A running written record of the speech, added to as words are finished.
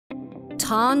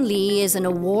Tan Lee is an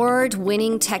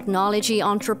award-winning technology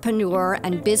entrepreneur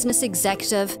and business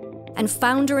executive and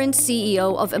founder and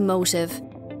CEO of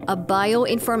Emotiv, a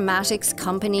bio-informatics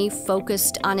company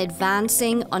focused on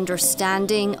advancing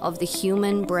understanding of the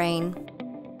human brain.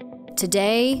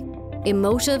 Today,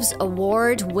 Emotiv's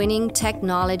award-winning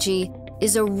technology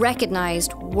is a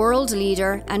recognized world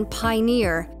leader and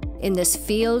pioneer in this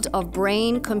field of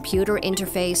brain-computer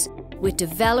interface with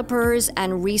developers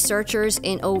and researchers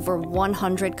in over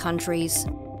 100 countries.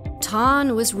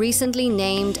 Tan was recently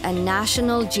named a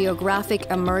National Geographic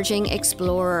Emerging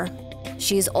Explorer.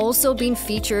 She has also been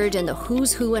featured in the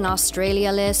Who's Who in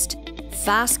Australia list,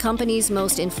 Fast Company's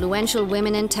Most Influential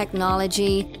Women in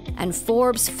Technology, and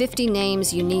Forbes 50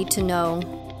 Names You Need to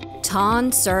Know.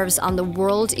 Tan serves on the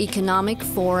World Economic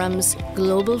Forum's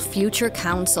Global Future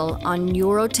Council on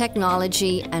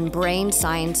Neurotechnology and Brain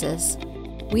Sciences.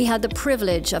 We had the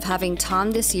privilege of having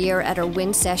Tan this year at our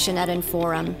WIN session at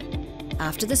Inforum.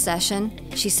 After the session,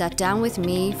 she sat down with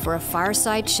me for a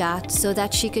fireside chat so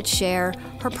that she could share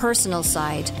her personal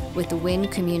side with the WIN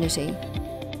community.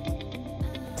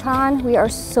 Tan, we are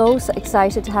so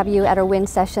excited to have you at our WIN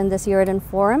session this year at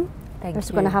Inforum.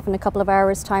 It's going to happen in a couple of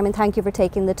hours' time, and thank you for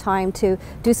taking the time to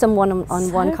do some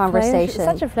one-on-one conversation. It's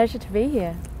such a pleasure to be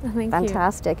here. Thank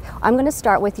Fantastic. You. I'm going to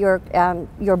start with your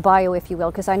bio, if you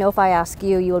will, because I know if I ask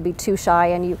you, you will be too shy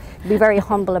and you'll be very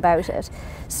humble about it.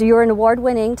 So you're an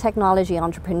award-winning technology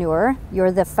entrepreneur.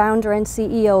 You're the founder and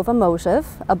CEO of Emotiv,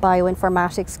 a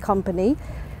bioinformatics company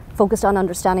focused on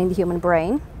understanding the human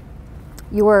brain.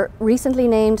 You were recently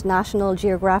named National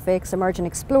Geographic's Emerging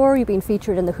Explorer. You've been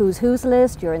featured in the Who's Who's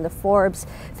list. You're in the Forbes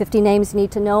 50 Names You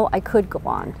Need to Know. I could go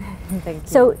on. Thank you.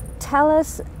 So tell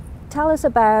us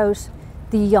about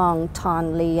the young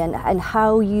Tan Lee and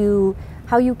how you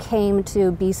came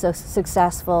to be so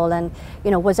successful, and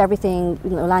was everything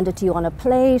landed to you on a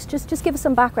plate? Just give us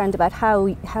some background about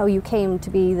how you came to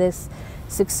be this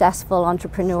successful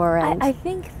entrepreneur. And I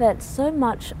think that so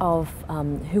much of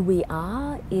who we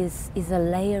are is a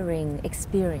layering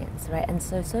experience, right? And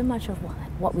so much of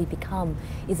what we become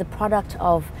is a product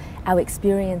of our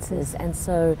experiences. And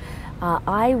so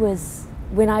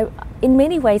in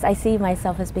many ways, I see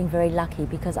myself as being very lucky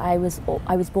because I was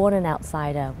born an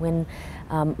outsider. When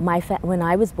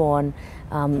I was born,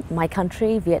 my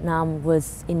country, Vietnam,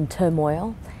 was in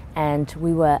turmoil. And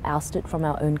we were ousted from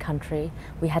our own country.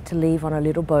 We had to leave on a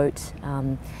little boat,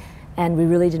 and we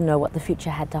really didn't know what the future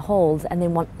had to hold. And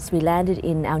then once we landed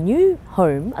in our new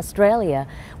home, Australia,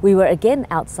 we were again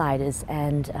outsiders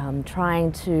and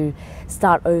trying to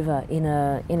start over in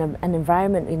an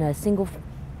environment, in a single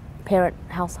parent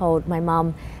household. My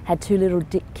mum had two little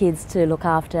kids to look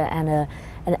after and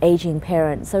an aging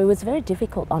parent, so it was very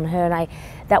difficult on her, and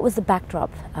that was the backdrop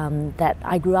that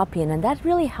I grew up in, and that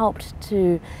really helped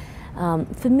to,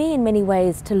 for me in many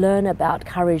ways, to learn about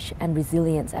courage and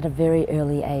resilience at a very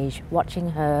early age,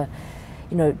 watching her,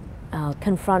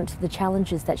 confront the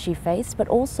challenges that she faced, but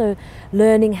also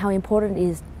learning how important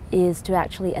it is to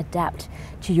actually adapt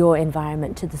to your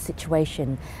environment, to the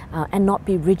situation, and not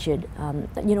be rigid.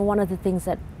 One of the things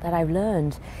that I've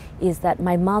learned is that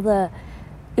my mother,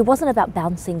 it wasn't about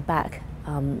bouncing back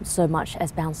so much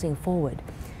as bouncing forward.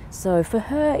 So for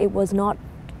her, it was not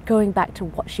going back to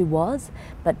what she was,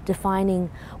 but defining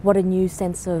what a new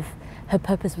sense of her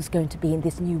purpose was going to be in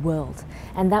this new world.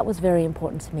 And that was very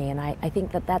important to me, and I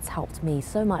think that that's helped me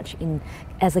so much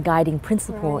as a guiding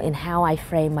principle in how I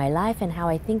frame my life and how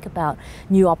I think about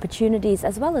new opportunities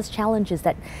as well as challenges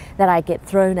that I get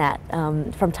thrown at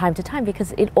from time to time,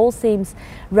 because it all seems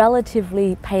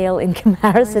relatively pale in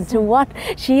comparison to what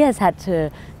she has had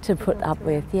to put up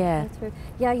with. Yeah.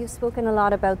 Yeah, you've spoken a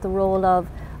lot about the role of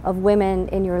women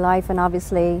in your life, and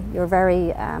obviously you're very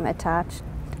attached.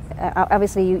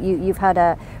 Obviously you've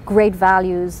had great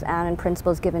values and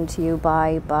principles given to you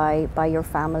by your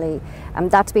family.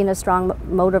 That's been a strong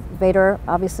motivator,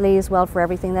 obviously, as well, for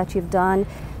everything that you've done.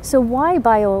 So why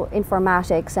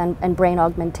bioinformatics and brain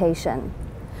augmentation?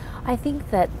 I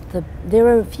think that there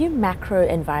are a few macro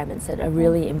environments that are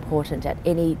really important at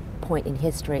any point in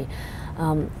history.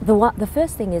 The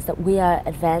first thing is that we are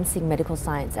advancing medical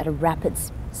science at a rapid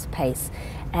pace,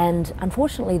 and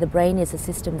unfortunately the brain is a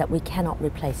system that we cannot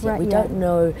replace yet. We don't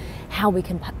know how we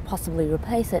can possibly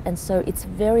replace it, and so it's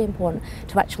very important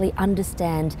to actually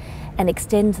understand and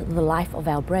extend the life of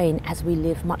our brain as we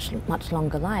live much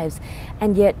longer lives.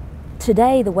 And yet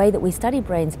today the way that we study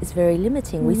brains is very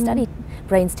limiting. We study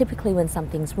brains typically when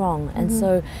something's wrong, and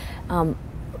so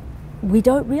we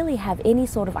don't really have any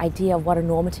sort of idea of what a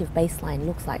normative baseline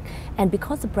looks like. And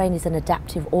because the brain is an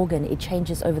adaptive organ, it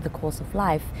changes over the course of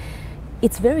life.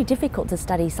 It's very difficult to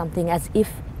study something as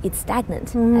if it's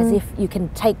stagnant, as if you can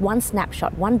take one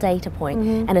snapshot, one data point,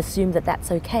 and assume that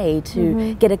that's okay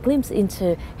to get a glimpse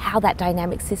into how that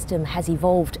dynamic system has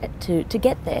evolved to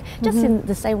get there. Just in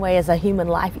the same way as a human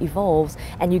life evolves,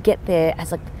 and you get there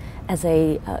as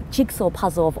a jigsaw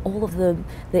puzzle of all of the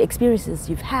experiences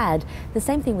you've had. The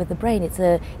same thing with the brain. It's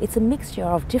a mixture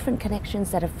of different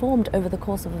connections that have formed over the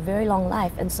course of a very long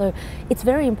life, and so it's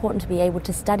very important to be able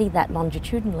to study that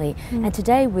longitudinally. And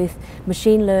today, with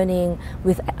machine learning,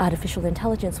 with artificial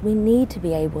intelligence, we need to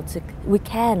be able to, we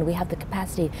have the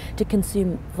capacity to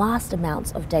consume vast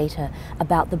amounts of data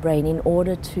about the brain in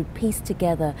order to piece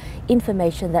together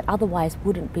information that otherwise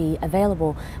wouldn't be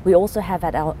available. We also have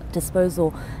at our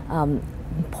disposal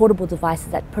portable devices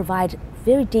that provide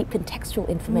very deep contextual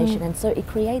information, and so it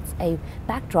creates a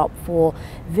backdrop for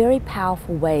very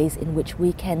powerful ways in which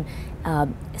we can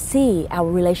see our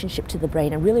relationship to the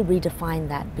brain and really redefine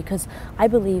that, because I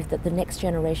believe that the next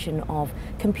generation of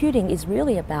computing is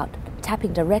really about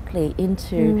tapping directly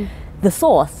into the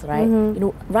source, right? You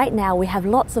know, right now we have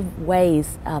lots of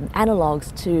ways,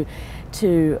 analogs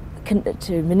to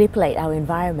manipulate our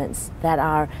environments that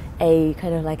are a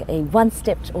kind of like a one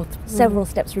step or several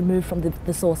steps removed from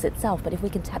the source itself. But if we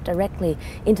can tap directly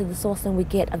into the source, then we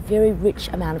get a very rich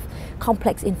amount of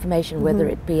complex information, whether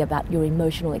it be about your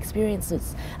emotional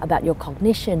experiences, about your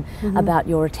cognition, about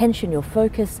your attention, your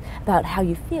focus, about how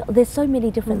you feel. There's so many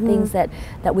different things that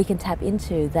we can tap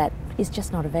into that is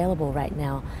just not available right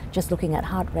now, just looking at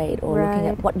heart rate or looking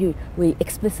at what we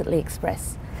explicitly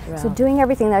express. So doing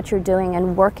everything that you're doing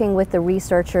and working with the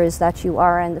researchers that you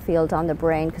are in the field on the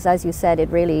brain, because as you said, it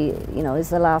really, you know, is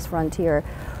the last frontier.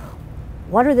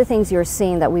 What are the things you're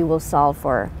seeing that we will solve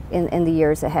for in the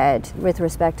years ahead with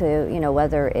respect to, you know,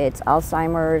 whether it's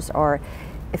Alzheimer's or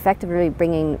effectively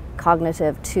bringing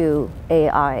cognitive to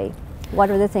AI? What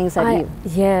are the things that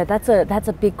Yeah, that's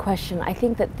a big question. I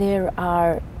think that there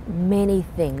are many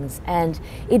things, and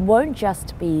it won't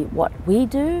just be what we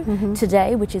do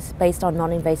today, which is based on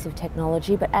non-invasive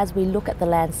technology, but as we look at the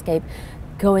landscape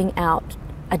going out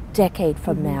a decade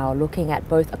from now, looking at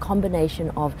both a combination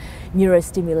of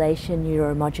neurostimulation,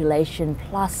 neuromodulation,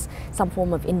 plus some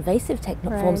form of invasive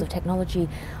forms of technology,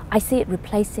 I see it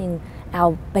replacing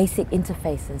our basic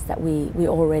interfaces that we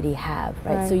already have,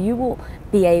 right? So you will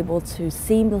be able to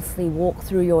seamlessly walk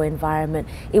through your environment.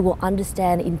 It will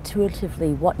understand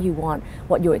intuitively what you want,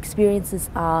 what your experiences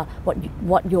are,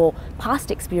 what your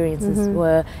past experiences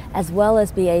were, as well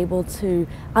as be able to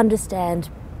understand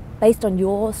based on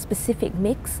your specific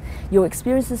mix, your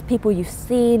experiences, people you've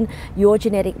seen, your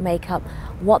genetic makeup,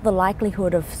 what the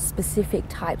likelihood of specific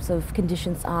types of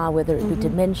conditions are, whether it be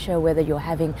dementia, whether you're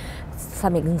having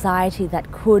some anxiety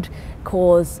that could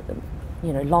cause,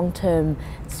 you know, long-term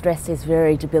stress is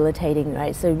very debilitating,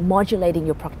 right? So modulating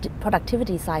your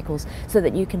productivity cycles so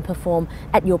that you can perform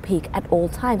at your peak at all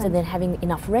times, and then having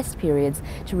enough rest periods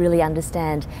to really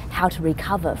understand how to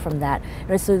recover from that.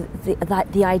 So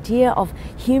the idea of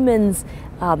humans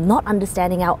not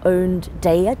understanding our own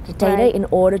data in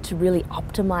order to really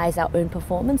optimize our own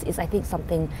performance is, I think,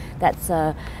 something that's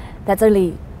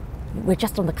only, we're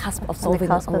just on the cusp of solving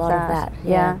a lot of that.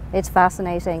 Yeah, it's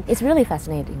fascinating. It's really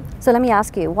fascinating. So let me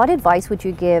ask you, what advice would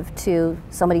you give to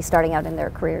somebody starting out in their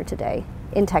career today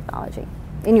in technology,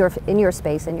 in your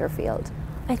space, in your field?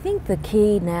 I think the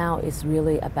key now is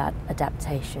really about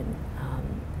adaptation.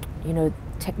 You know,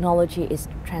 technology is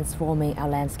transforming our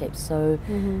landscape so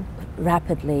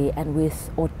rapidly, and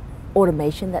with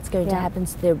automation that's going to happen,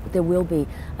 so there will be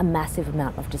a massive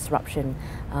amount of disruption.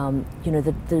 You know,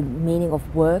 the meaning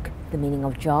of work, the meaning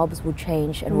of jobs will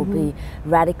change and will be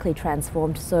radically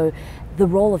transformed. So the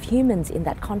role of humans in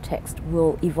that context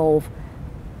will evolve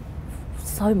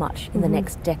so much in the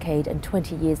next decade and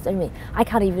 20 years. I mean, I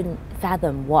can't even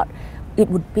fathom what it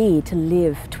would be to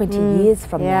live 20 years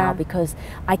from now, because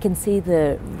I can see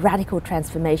the radical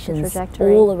transformations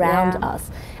all around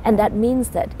us. And that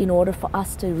means that in order for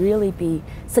us to really be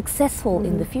successful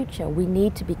in the future, we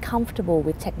need to be comfortable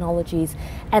with technologies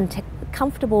and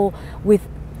comfortable with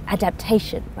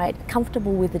adaptation, right?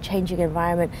 Comfortable with the changing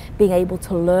environment, being able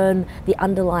to learn the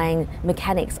underlying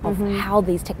mechanics of how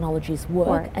these technologies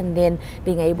work, and then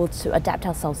being able to adapt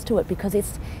ourselves to it, because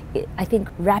I think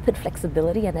rapid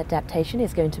flexibility and adaptation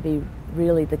is going to be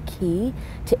really the key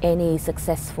to any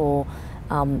successful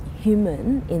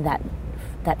human in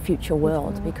that future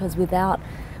world, because without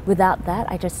that,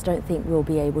 I just don't think we'll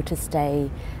be able to stay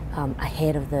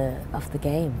ahead of the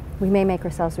game. We may make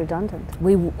ourselves redundant.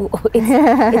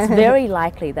 It's very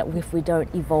likely that if we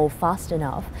don't evolve fast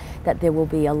enough, that there will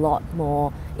be a lot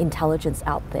more intelligence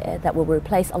out there that will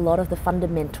replace a lot of the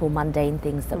fundamental mundane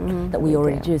things that we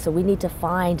already do. So we need to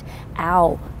find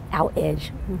our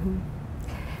edge.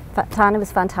 Tan, it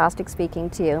was fantastic speaking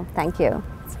to you. Thank you.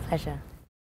 It's a pleasure.